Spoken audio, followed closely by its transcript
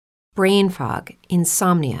brain fog,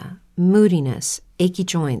 insomnia, moodiness, achy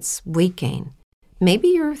joints, weight gain. Maybe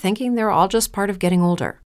you're thinking they're all just part of getting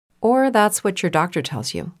older, or that's what your doctor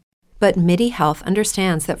tells you. But MIDI Health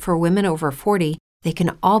understands that for women over 40, they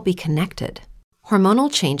can all be connected. Hormonal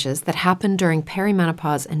changes that happen during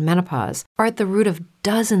perimenopause and menopause are at the root of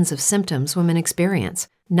dozens of symptoms women experience,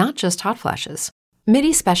 not just hot flashes.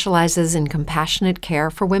 MIDI specializes in compassionate care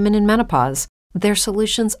for women in menopause. Their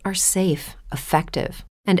solutions are safe, effective,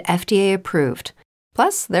 and FDA approved.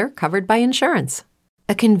 Plus, they're covered by insurance.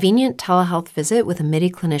 A convenient telehealth visit with a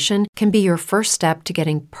MIDI clinician can be your first step to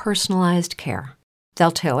getting personalized care.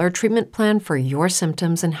 They'll tailor a treatment plan for your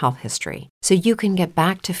symptoms and health history, so you can get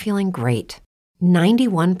back to feeling great.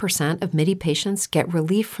 91% of MIDI patients get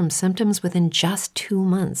relief from symptoms within just 2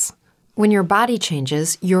 months. When your body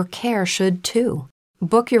changes, your care should too.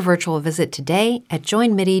 Book your virtual visit today at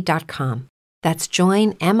joinmidi.com. That's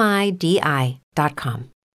joinmidi.com.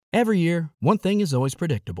 Every year, one thing is always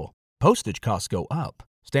predictable. Postage costs go up.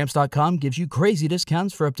 Stamps.com gives you crazy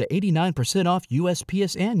discounts for up to 89% off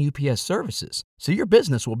USPS and UPS services, so your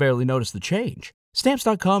business will barely notice the change.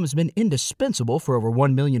 Stamps.com has been indispensable for over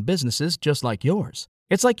 1 million businesses just like yours.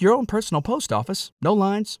 It's like your own personal post office. No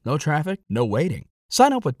lines, no traffic, no waiting.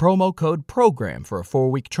 Sign up with promo code PROGRAM for a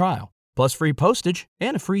 4-week trial, plus free postage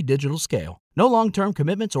and a free digital scale. No long-term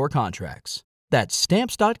commitments or contracts. That's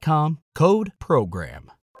Stamps.com, code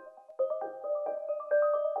PROGRAM.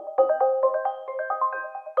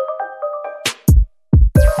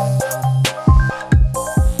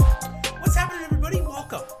 What's happening, everybody?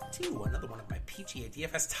 Welcome to another one of my PGA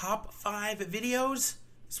DFS Top 5 videos.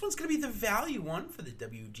 This one's going to be the value one for the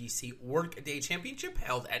WGC Workday Championship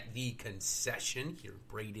held at the Concession here in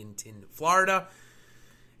Bradenton, Florida.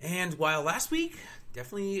 And while last week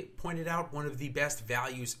definitely pointed out one of the best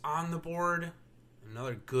values on the board,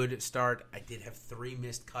 another good start. I did have 3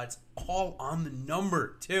 missed cuts, all on the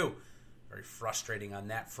number, too. Very frustrating on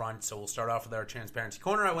that front. So we'll start off with our transparency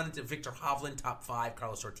corner. I went into Victor Hovland, top 5.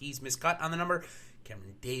 Carlos Ortiz, miscut on the number.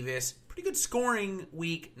 Cameron Davis, pretty good scoring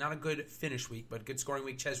week. Not a good finish week, but good scoring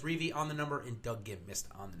week. Ches Reavie on the number, and Doug Gibb missed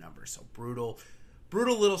on the number. So brutal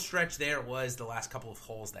little stretch there was the last couple of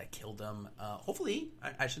holes that killed him.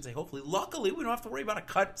 I shouldn't say hopefully. Luckily, we don't have to worry about a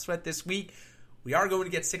cut sweat this week. We are going to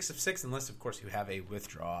get 6 of 6, unless, of course, you have a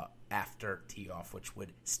withdraw after tee-off, which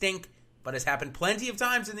would stink. But has happened plenty of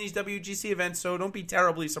times in these WGC events, so don't be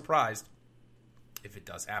terribly surprised if it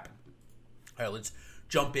does happen. All right, let's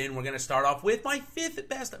jump in. We're going to start off with my 5th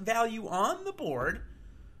best value on the board,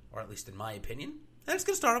 or at least in my opinion. And it's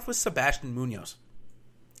going to start off with Sebastian Munoz.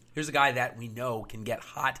 Here's a guy that we know can get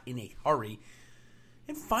hot in a hurry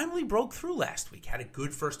and finally broke through last week. Had a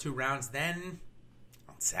good first 2 rounds. Then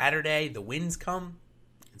on Saturday, the winds come.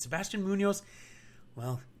 And Sebastian Munoz,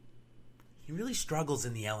 well, he really struggles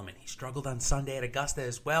in the element. He struggled on Sunday at Augusta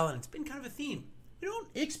as well, and it's been kind of a theme. We don't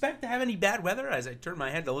expect to have any bad weather as I turn my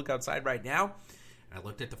head to look outside right now. And I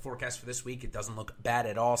looked at the forecast for this week. It doesn't look bad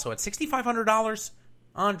at all. So at $6,500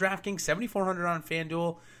 on DraftKings, $7,400 on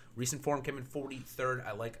FanDuel. Recent form came in 43rd.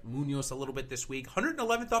 I like Munoz a little bit this week.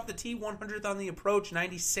 111th off the tee, 100th on the approach,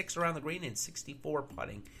 96 around the green, and 64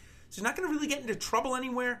 putting. So he's not going to really get into trouble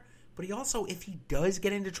anywhere. But he also, if he does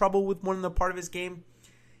get into trouble with one of the part of his game,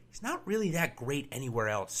 he's not really that great anywhere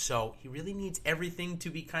else. So he really needs everything to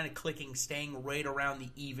be kind of clicking, staying right around the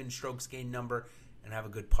even strokes gain number, and have a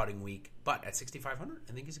good putting week. But at $6,500,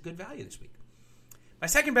 I think he's a good value this week. My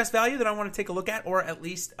second best value that I want to take a look at, or at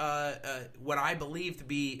least what I believe to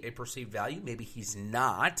be a perceived value, maybe he's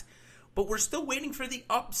not, but we're still waiting for the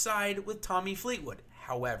upside with Tommy Fleetwood.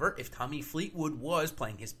 However, if Tommy Fleetwood was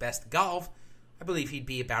playing his best golf, I believe he'd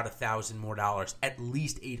be about $1,000 more, at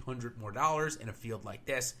least $800 more in a field like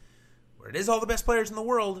this, where it is all the best players in the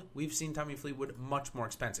world. We've seen Tommy Fleetwood much more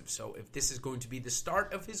expensive. So if this is going to be the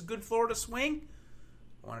start of his good Florida swing,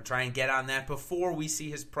 I want to try and get on that before we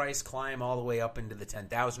see his price climb all the way up into the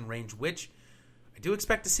 10,000 range, which I do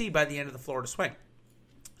expect to see by the end of the Florida swing.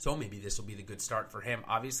 So maybe this will be the good start for him.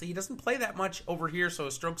 Obviously, he doesn't play that much over here, so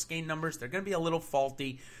his strokes gain numbers, they're going to be a little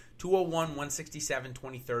faulty. 201, 167,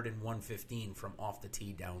 23rd, and 115 from off the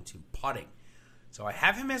tee down to putting. So I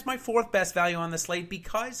have him as my 4th best value on the slate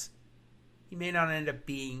because he may not end up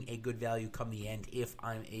being a good value come the end if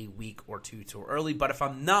I'm a week or two too early. But if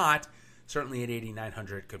I'm not, certainly at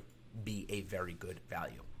 $8,900 could be a very good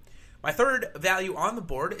value. My third value on the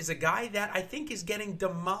board is a guy that I think is getting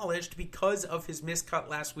demolished because of his miscut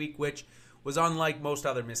last week, which was unlike most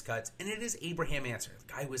other miscuts, and it is Abraham Ancer.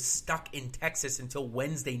 The guy was stuck in Texas until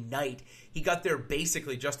Wednesday night. He got there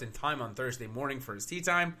basically just in time on Thursday morning for his tee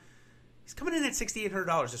time. He's coming in at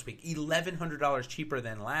 $6,800 this week, $1,100 cheaper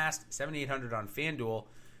than last, $7,800 on FanDuel.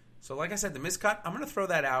 So like I said, the miscut, I'm going to throw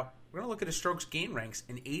that out. We're going to look at his strokes gain ranks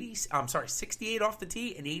in 68 off the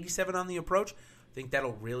tee and 87 on the approach. I think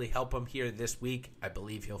that'll really help him here this week. I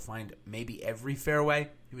believe he'll find maybe every fairway,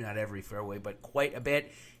 maybe not every fairway, but quite a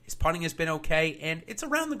bit. His putting has been okay, and it's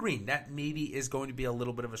around the green. That maybe is going to be a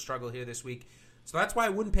little bit of a struggle here this week. So that's why I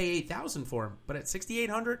wouldn't pay $8,000 for him. But at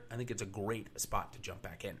 $6,800, I think it's a great spot to jump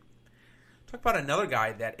back in. Talk about another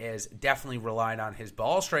guy that has definitely relied on his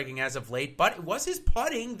ball striking as of late, but it was his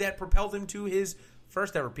putting that propelled him to his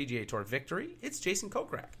first ever PGA Tour victory. It's Jason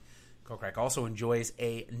Kokrak. Kokrak also enjoys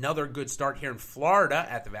another good start here in Florida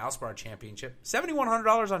at the Valspar Championship.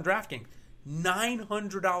 $7,100 on DraftKings,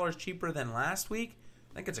 $900 cheaper than last week.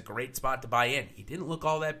 I think it's a great spot to buy in. He didn't look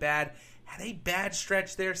all that bad. Had a bad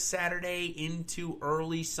stretch there Saturday into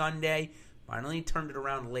early Sunday. Finally turned it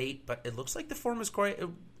around late, but it looks like the form is quite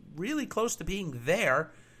really close to being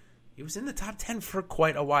there. He was in the top 10 for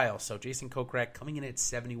quite a while. So Jason Kokrak coming in at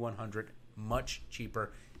 $7,100, much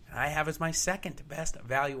cheaper. And I have as my second best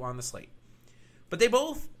value on the slate. But they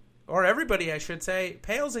both, or everybody I should say,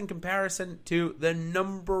 pales in comparison to the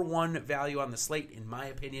number one value on the slate, in my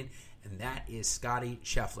opinion, and that is Scotty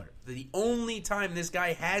Scheffler. The only time this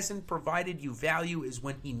guy hasn't provided you value is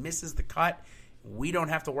when he misses the cut. We don't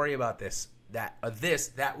have to worry about this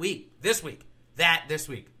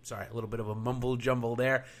week. Sorry, a little bit of a mumble jumble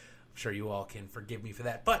there. I'm sure you all can forgive me for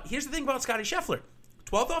that. But here's the thing about Scotty Scheffler.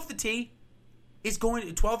 12th off the tee is going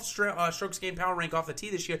to 12th strokes gained power rank off the tee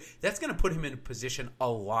this year. That's going to put him in position a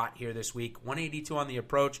lot here this week. 182 on the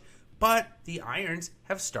approach, but the irons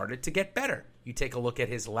have started to get better. You take a look at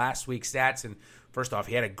his last week's stats, and first off,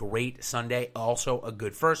 he had a great Sunday, also a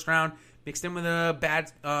good first round, mixed in with a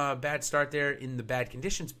bad start there in the bad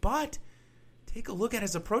conditions, but take a look at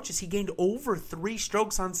his approaches. He gained over 3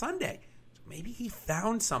 strokes on Sunday. So maybe he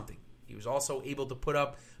found something. He was also able to put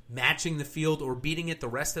up matching the field or beating it the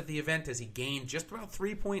rest of the event as he gained just about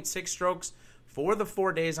 3.6 strokes for the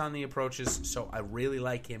 4 days on the approaches. So I really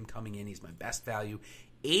like him coming in. He's my best value.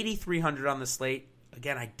 $8,300 on the slate.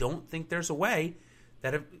 Again, I don't think there's a way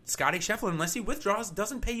that if Scotty Scheffler, unless he withdraws,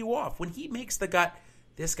 doesn't pay you off. When he makes the gut,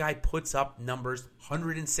 this guy puts up numbers.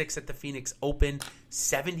 106 at the Phoenix Open,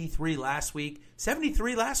 73 last week.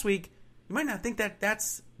 73 last week, you might not think that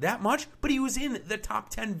that's that much, but he was in the top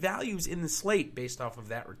 10 values in the slate based off of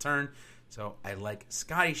that return. So I like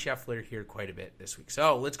Scotty Scheffler here quite a bit this week.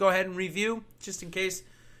 So let's go ahead and review, just in case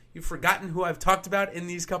you've forgotten who I've talked about in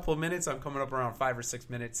these couple of minutes. I'm coming up around 5 or 6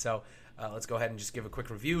 minutes, so let's go ahead and just give a quick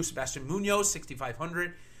review. Sebastian Munoz,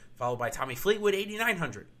 $6,500. Followed by Tommy Fleetwood,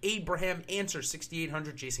 $8,900. Abraham Answer,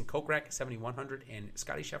 $6,800. Jason Kokrak, $7,100. And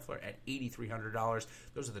Scotty Scheffler at $8,300.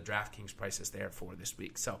 Those are the DraftKings prices there for this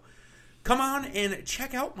week. So come on and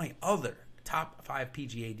check out my other top 5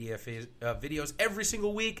 PGA DFS videos. Every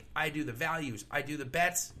single week, I do the values, I do the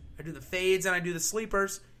bets, I do the fades, and I do the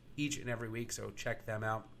sleepers each and every week. So check them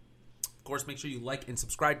out. Of course, make sure you like and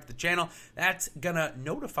subscribe to the channel. That's going to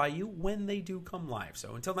notify you when they do come live.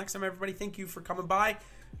 So until next time, everybody, thank you for coming by.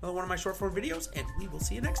 Another one of my short form videos, and we will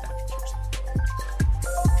see you next time. Cheers.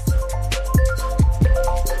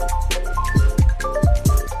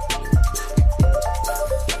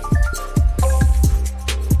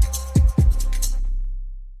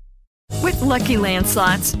 With Lucky Land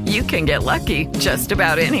Slots, you can get lucky just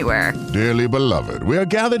about anywhere. Dearly beloved, we are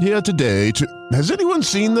gathered here today to... Has anyone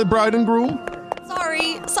seen the bride and groom?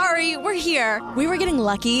 Sorry, we're here. We were getting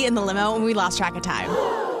lucky in the limo and we lost track of time.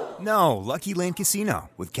 No, Lucky Land Casino,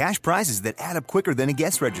 with cash prizes that add up quicker than a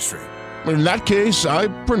guest registry. In that case, I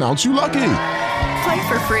pronounce you lucky. Play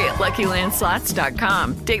for free at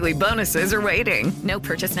LuckyLandSlots.com. Daily bonuses are waiting. No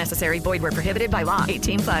purchase necessary. Void where prohibited by law.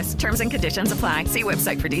 18+. Terms and conditions apply. See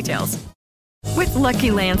website for details. With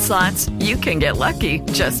Lucky Land Slots, you can get lucky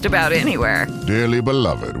just about anywhere. Dearly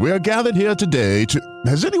beloved, we are gathered here today to...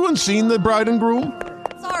 Has anyone seen the bride and groom?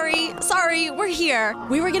 Sorry, we're here.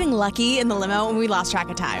 We were getting lucky in the limo and we lost track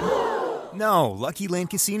of time. No, Lucky Land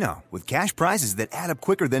Casino, with cash prizes that add up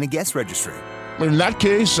quicker than a guest registry. In that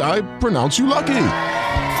case, I pronounce you lucky.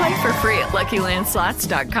 Play for free at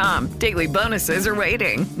LuckyLandSlots.com. Daily bonuses are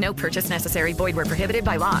waiting. No purchase necessary. Void where prohibited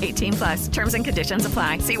by law. 18+. Terms and conditions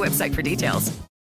apply. See website for details.